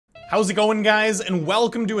How's it going, guys, and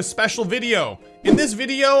welcome to a special video. In this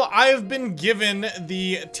video, I've been given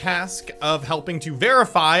the task of helping to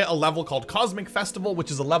verify a level called Cosmic Festival,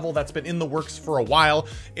 which is a level that's been in the works for a while.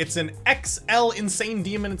 It's an XL Insane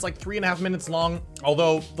Demon. It's like 3.5 minutes long,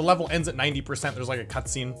 although the level ends at 90%. There's like a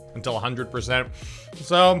cutscene until 100%.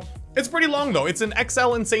 So it's pretty long though. It's an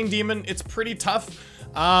XL Insane Demon. It's pretty tough.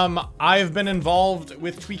 I've been involved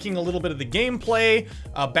with tweaking a little bit of the gameplay,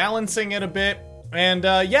 balancing it a bit. And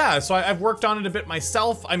yeah, so I've worked on it a bit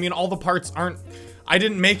myself. I mean, all the parts aren't, I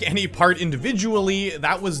didn't make any part individually.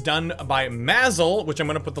 That was done by Mazl, which I'm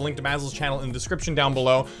gonna put the link to Mazl's channel in the description down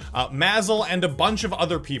below. Mazl and a bunch of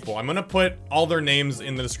other people. I'm gonna put all their names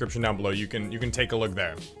in the description down below. You can take a look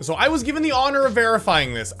there. So I was given the honor of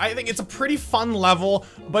verifying this. I think it's a pretty fun level,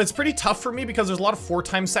 but it's pretty tough for me because there's a lot of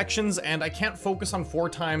 4x sections and I can't focus on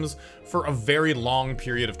 4x for a very long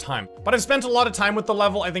period of time. But I've spent a lot of time with the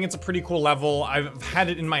level. I think it's a pretty cool level. I've had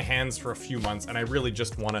it in my hands for a few months and I really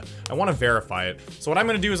just wanna verify it. So what I'm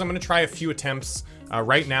gonna do is I'm gonna try a few attempts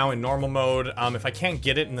right now in normal mode. If I can't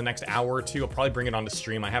get it in the next hour or two, I'll probably bring it onto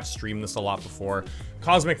stream. I have streamed this a lot before.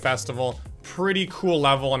 Cosmic Festival, pretty cool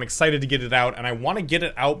level. I'm excited to get it out and I wanna get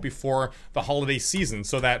it out before the holiday season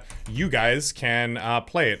so that you guys can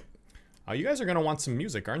play it. You guys are gonna want some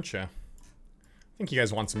music, aren't you? I think you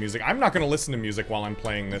guys want some music. I'm not gonna listen to music while I'm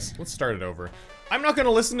playing this. Let's start it over. I'm not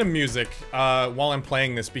gonna listen to music while I'm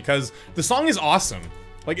playing this because the song is awesome.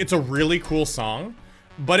 Like, it's a really cool song,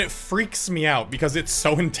 but it freaks me out because it's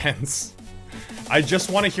so intense. I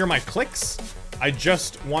just want to hear my clicks. I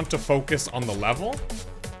just want to focus on the level.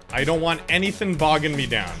 I don't want anything bogging me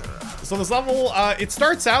down. So this level, it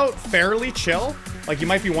starts out fairly chill. Like, you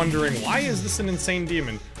might be wondering, why is this an insane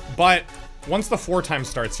demon? But once the 4x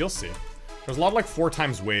starts, you'll see. There's a lot of like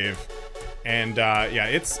 4x wave. And yeah,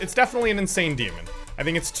 it's definitely an insane demon. I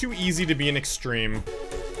think it's too easy to be an extreme.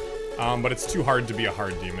 But it's too hard to be a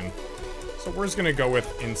hard demon. So we're just gonna go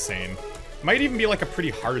with insane. Might even be like a pretty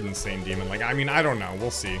hard insane demon. Like, I mean, I don't know. We'll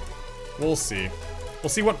see. We'll see. We'll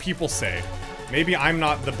see what people say. Maybe I'm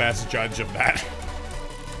not the best judge of that.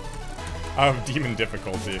 Of demon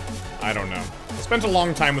difficulty. I don't know. I spent a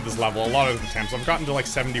long time with this level. A lot of attempts. I've gotten to like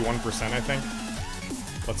 71%, I think.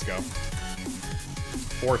 Let's go.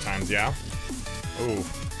 4x, yeah? Ooh,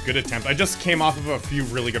 good attempt. I just came off of a few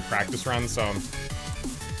really good practice runs, so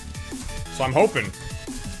I'm hoping,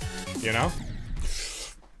 you know?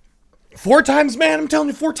 4x, man, I'm telling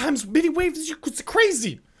you, 4x mini waves, it's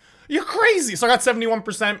crazy. You're crazy. So I got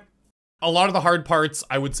 71%. A lot of the hard parts,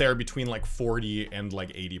 I would say, are between like 40 and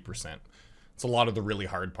like 80%. It's a lot of the really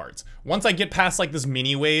hard parts. Once I get past like this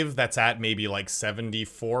mini wave that's at maybe like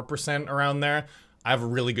 74% around there, I have a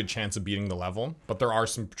really good chance of beating the level, but there are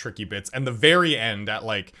some tricky bits. And the very end at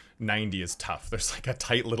like 90 is tough. There's like a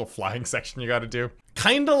tight little flying section you gotta do.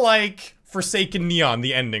 Kinda like Forsaken Neon,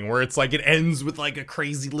 the ending, where it's like it ends with like a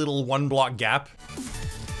crazy little 1-block gap.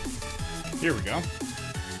 Here we go.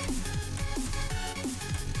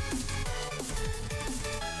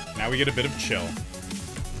 Now we get a bit of chill.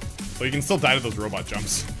 So you can still die to those robot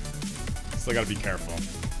jumps. Still gotta be careful.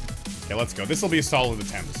 Okay, let's go. This will be a solid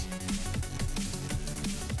attempt.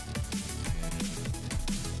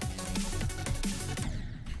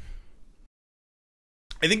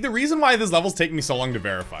 I think the reason why this level's taking me so long to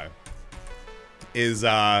verify is,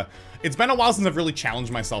 it's been a while since I've really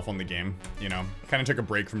challenged myself on the game, you know? Kind of took a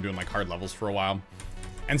break from doing, like, hard levels for a while.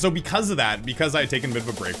 And so because of that, because I had taken a bit of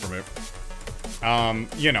a break from it,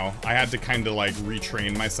 you know, I had to kind of, like,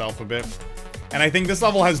 retrain myself a bit. And I think this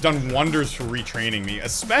level has done wonders for retraining me,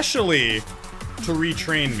 especially to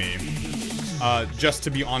retrain me, just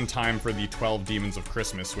to be on time for the 12 Demons of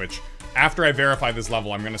Christmas, which, after I verify this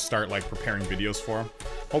level, I'm gonna start, like, preparing videos for.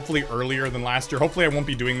 Hopefully earlier than last year. Hopefully I won't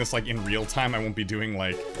be doing this, like, in real time. I won't be doing,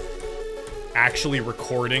 like, actually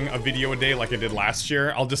recording a video a day like I did last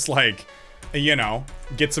year. I'll just, like, you know,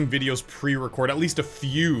 get some videos pre-recorded, at least a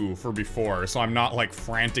few for before, so I'm not, like,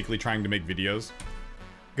 frantically trying to make videos.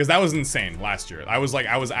 Because that was insane last year. I was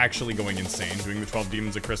actually going insane, doing the 12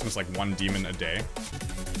 Demons of Christmas, like, 1 demon a day.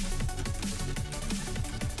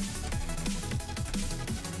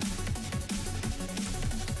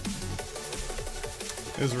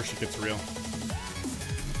 This is where she gets real.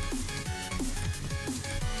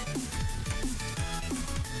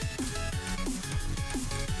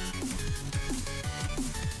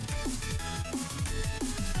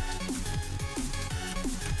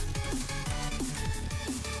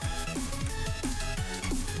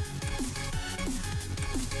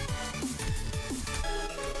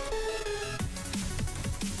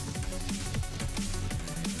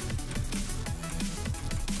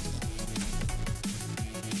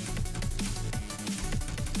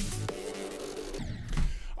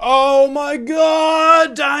 Oh my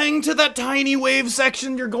god! Dying to that tiny wave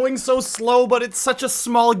section. You're going so slow, but it's such a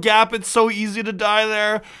small gap. It's so easy to die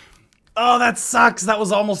there. Oh, that sucks. That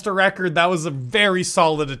was almost a record. That was a very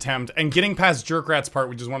solid attempt. And getting past Jerkrat's part,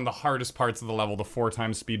 which is one of the hardest parts of the level, the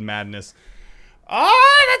 4x speed madness.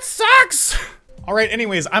 Oh, that sucks! Alright,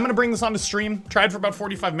 anyways, I'm gonna bring this onto stream. Tried for about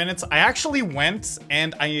 45 minutes. I actually went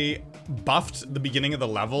and I buffed the beginning of the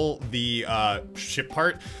level, the ship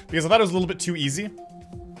part, because I thought it was a little bit too easy.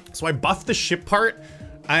 So I buffed the ship part,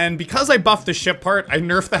 and because I buffed the ship part, I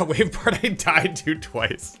nerfed that wave part I died to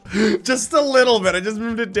twice. Just a little bit. I just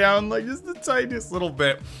moved it down like just the tiniest little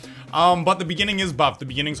bit. But the beginning is buffed. The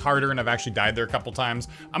beginning's harder, and I've actually died there a couple times.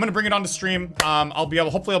 I'm gonna bring it onto stream.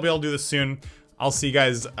 Hopefully I'll be able to do this soon. I'll see you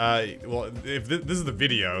guys, well, if this is the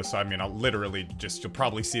video, so I mean, I'll literally just, you'll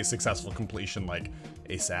probably see a successful completion, like,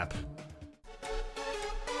 ASAP.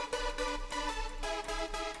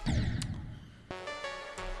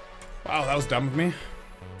 Wow, that was dumb of me.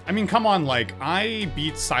 I mean, come on, like, I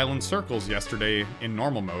beat Silent Circles yesterday in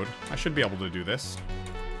normal mode. I should be able to do this,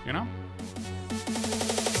 you know?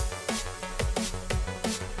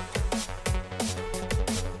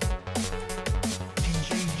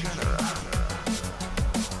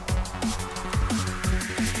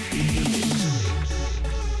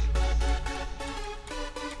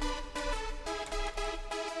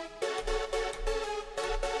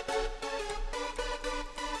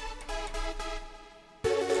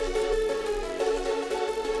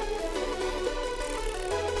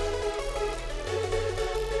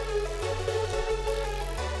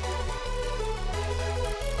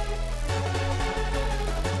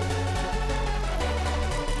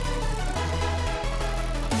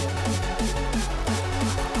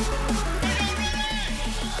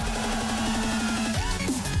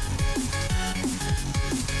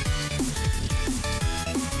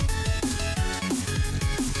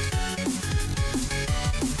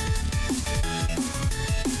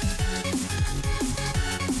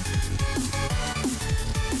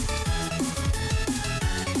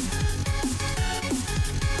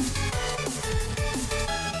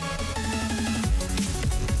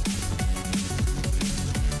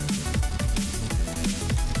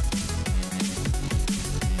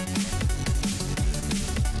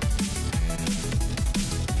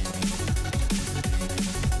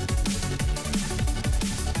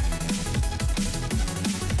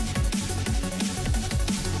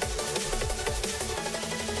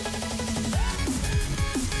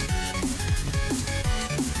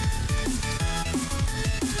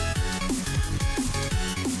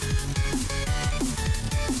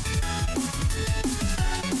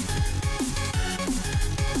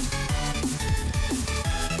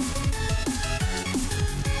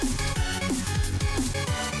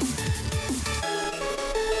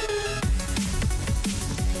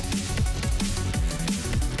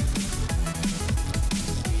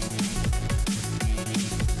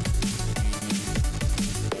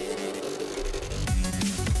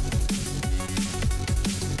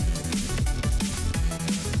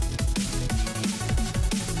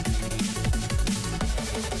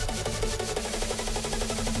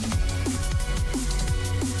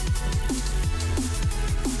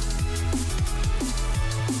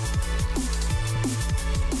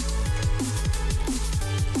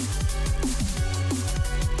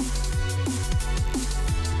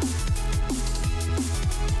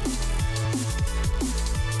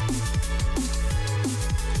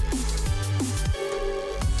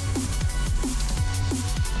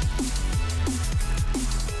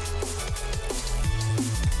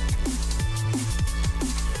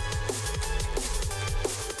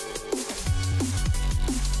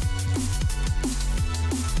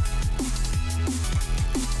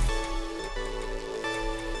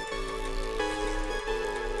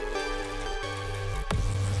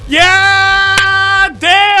 Yeah!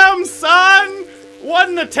 Damn, son! What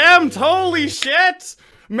an attempt! Holy shit!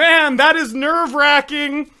 Man, that is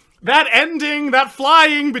nerve-wracking. That ending, that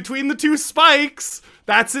flying between the two spikes,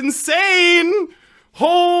 that's insane!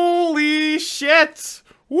 Holy shit!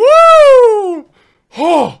 Woo!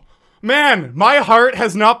 Oh, man, my heart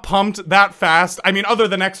has not pumped that fast. I mean, other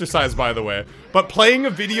than exercise, by the way. But playing a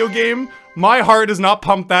video game, my heart has not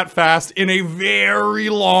pumped that fast in a very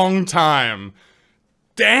long time.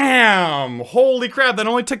 Damn! Holy crap, that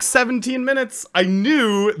only took 17 minutes. I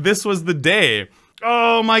knew this was the day.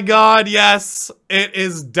 Oh my god, yes. It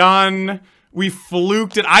is done. We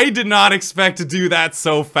fluked it. I did not expect to do that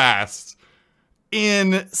so fast.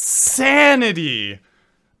 Insanity.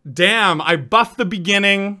 Damn, I buffed the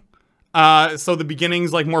beginning. So the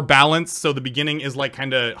beginning's like more balanced. So the beginning is like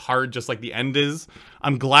kind of hard, just like the end is.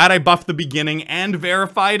 I'm glad I buffed the beginning and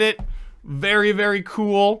verified it. Very, very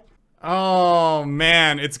cool. Oh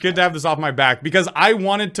man, it's good to have this off my back because I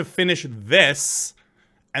wanted to finish this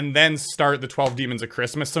and then start the 12 Demons of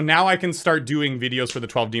Christmas. So now I can start doing videos for the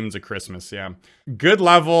 12 Demons of Christmas, yeah. Good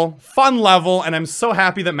level, fun level, and I'm so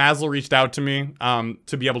happy that Mazl reached out to me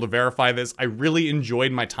to be able to verify this. I really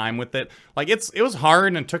enjoyed my time with it. Like, it was hard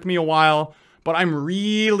and it took me a while, but I'm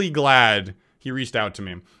really glad he reached out to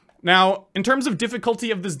me. Now, in terms of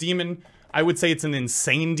difficulty of this demon, I would say it's an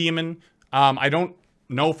insane demon. I don't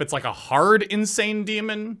know if it's like a hard insane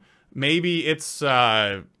demon. Maybe it's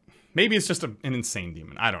just an insane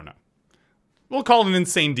demon. I don't know. We'll call it an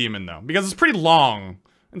insane demon, though, because it's pretty long.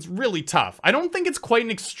 It's really tough. I don't think it's quite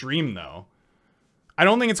an extreme, though. I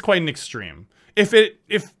don't think it's quite an extreme.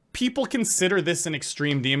 If people consider this an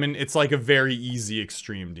extreme demon, it's like a very easy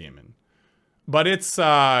extreme demon. But it's,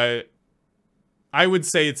 I would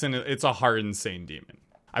say it's a hard insane demon.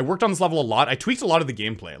 I worked on this level a lot. I tweaked a lot of the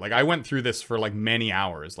gameplay. Like, I went through this for, like, many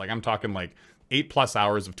hours. Like, I'm talking, like, 8+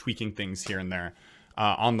 hours of tweaking things here and there.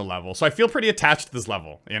 On the level. So I feel pretty attached to this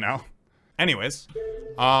level, you know? Anyways,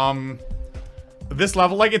 this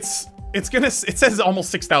level, like, it says almost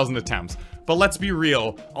 6,000 attempts, but let's be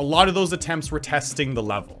real, a lot of those attempts were testing the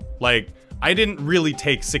level. Like, I didn't really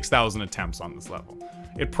take 6,000 attempts on this level.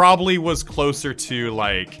 It probably was closer to,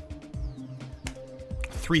 like,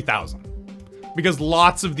 3,000. Because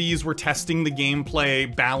lots of these were testing the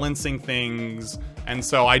gameplay, balancing things, and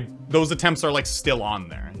so those attempts are, like, still on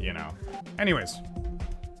there, you know? Anyways,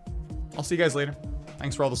 I'll see you guys later.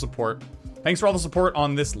 Thanks for all the support. Thanks for all the support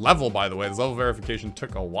on this level, by the way. This level verification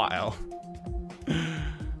took a while.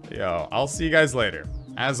 Yo, I'll see you guys later.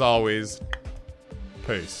 As always,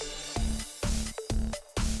 peace.